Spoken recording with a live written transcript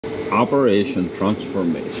Operation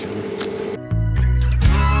Transformation.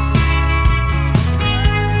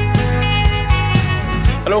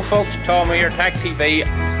 Hello folks, Tom here, TEC TV.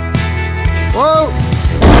 Whoa!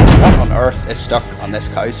 What on earth is stuck on this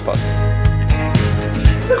cow's foot?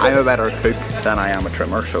 I'm a better cook than I am a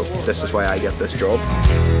trimmer, so this is why I get this job.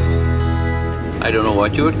 I don't know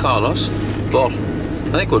what you would call us, but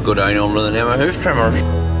I think we'll go down under the name of hoof trimmers.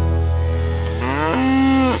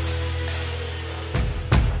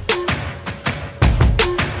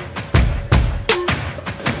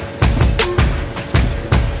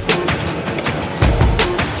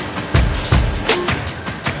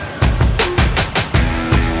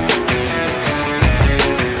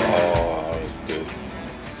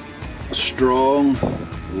 Strong,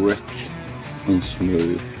 rich and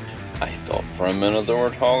smooth. I thought for a minute they were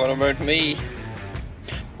talking about me,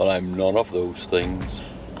 but I'm none of those things.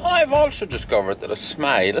 I've also discovered that a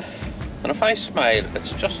smile, and if I smile,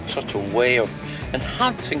 it's just such a way of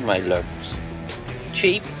enhancing my looks.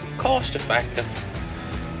 Cheap, cost effective,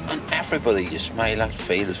 and everybody you smile at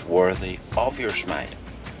feels worthy of your smile.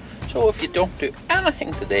 So if you don't do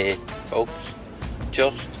anything today, folks,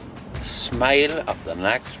 just smile at the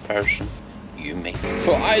next person you meet.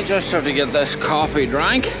 So I just have to get this coffee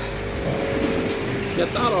drank.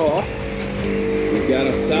 Get that off. We got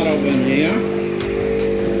it set up in here.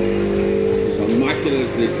 This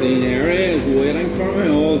immaculately clean area is waiting for me,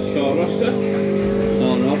 all sawdusted.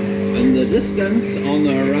 And up in the distance on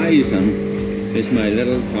the horizon is my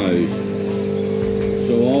little cows.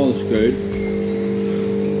 So all's good.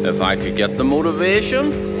 If I could get the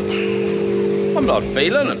motivation, I'm not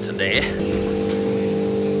feeling it today.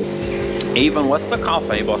 Even with the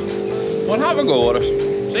coffee, but we'll have a go at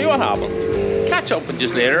it. See what happens. Catch up with you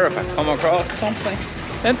later if I come across something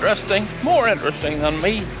interesting, more interesting than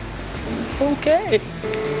me. Okay.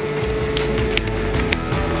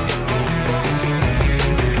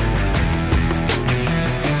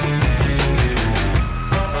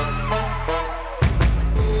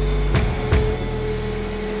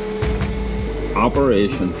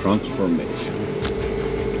 Operation Transformation.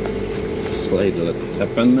 Slide a little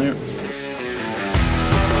tip in there.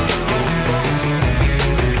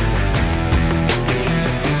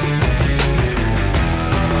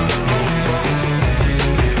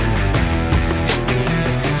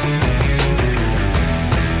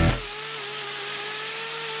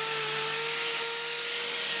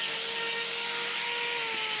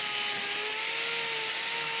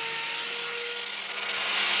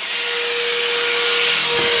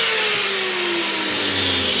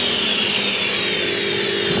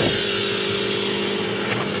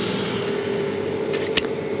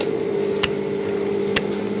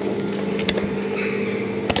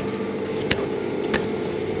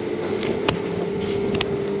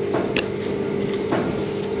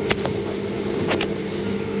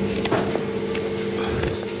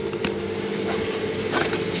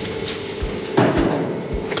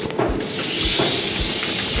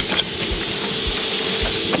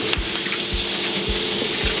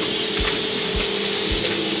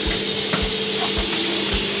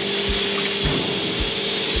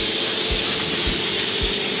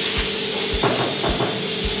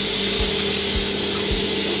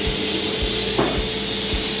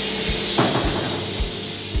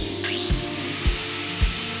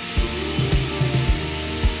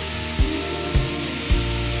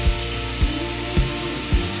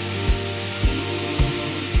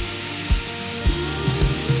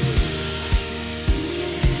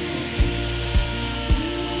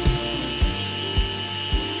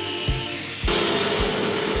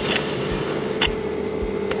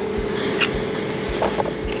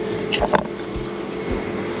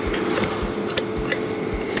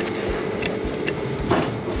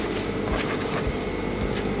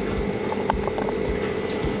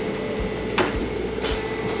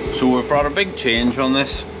 So we've brought a big change on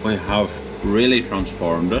this. We have really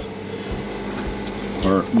transformed it.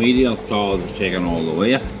 Our medial claw is taken all the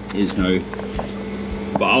way. It is now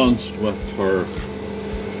balanced with her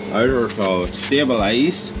outer claw. It's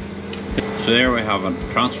stabilised. So there we have a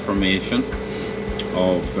transformation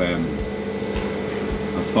of a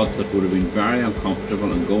foot that would have been very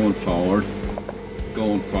uncomfortable, and going forward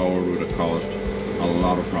would have caused a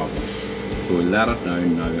lot of problems. So we'll let it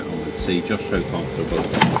down now and we'll see just how comfortable it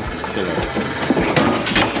is.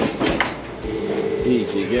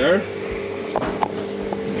 Easy girl.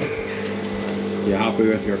 You happy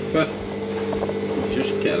with your foot?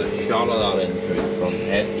 Just get a shot of that into it from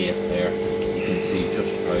head gate there. You can see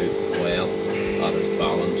just how well that is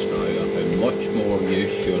balanced now and how much more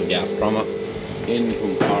use you'll get from it in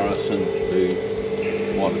comparison to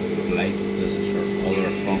what it was like. This is her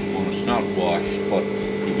other front one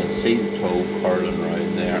see the toe curling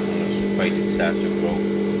around there, and it's quite excessive growth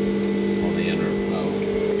on the inner plough.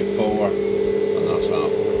 Go forward, and that's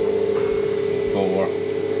after. Forward,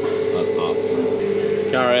 and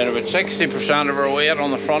after. Carrying about 60% of her weight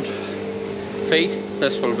on the front feet.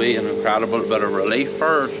 This will be an incredible bit of relief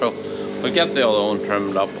for her, so we'll get the other one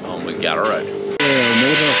trimmed up and we'll get her out. Motor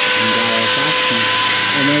and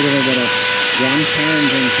I might have a bit of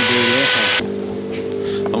grandparenting to do with her.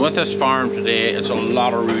 And with this farm today, it's a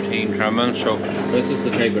lot of routine trimming, so This is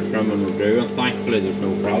the type of trimming we're doing. Thankfully there's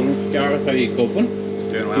no problems. Gareth, how are you coping?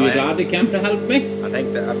 Doing well. Are you glad to come to help me? I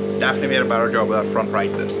think that I've definitely made a better job with that front right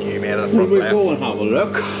than you made of the Will front we left. go and have a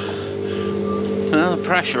look? now the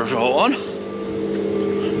pressure's on.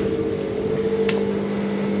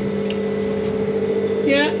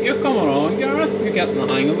 Yeah, you're coming on, Gareth. You're getting the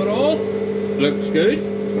hang of it all. Looks good.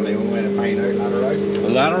 There's only one way to find out, let her out.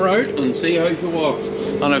 We'll let her out and see how she walks.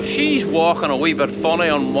 And if she's walking a wee bit funny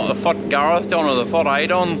on what the foot Gareth done or the foot I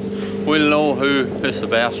done, we'll know who is the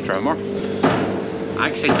best trimmer. I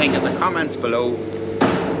actually think in the comments below,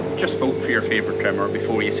 just vote for your favourite trimmer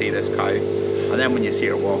before you see this cow. And then when you see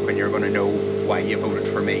her walking, you're going to know why you voted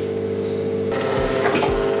for me.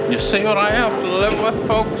 You see what I have to live with,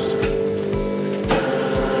 folks?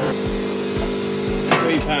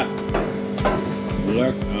 Wee Pat.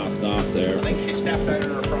 Look at that there. I think she stepped out on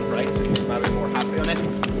her front right, so she's maybe more happy on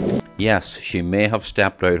it. Yes, she may have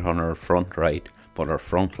stepped out on her front right, but her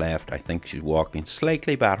front left, I think she's walking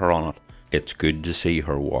slightly better on it. It's good to see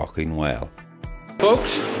her walking well.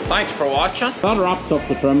 Folks, thanks for watching. That wraps up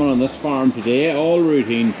the trimming on this farm today. All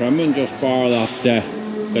routine trimming, just bar that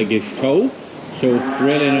biggish toe. So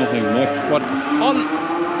really nothing much. But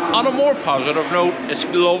on a more positive note, it's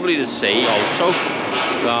lovely to see also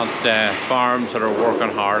that farms that are working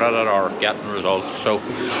hard at it are getting results. So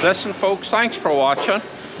listen folks, thanks for watching.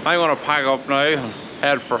 I'm going to pack up now and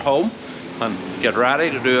head for home and get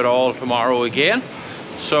ready to do it all tomorrow again.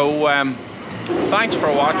 So thanks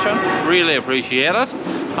for watching, really appreciate it,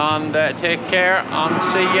 and take care and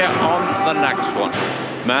see you on the next one.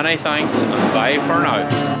 Many thanks and bye for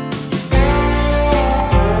now.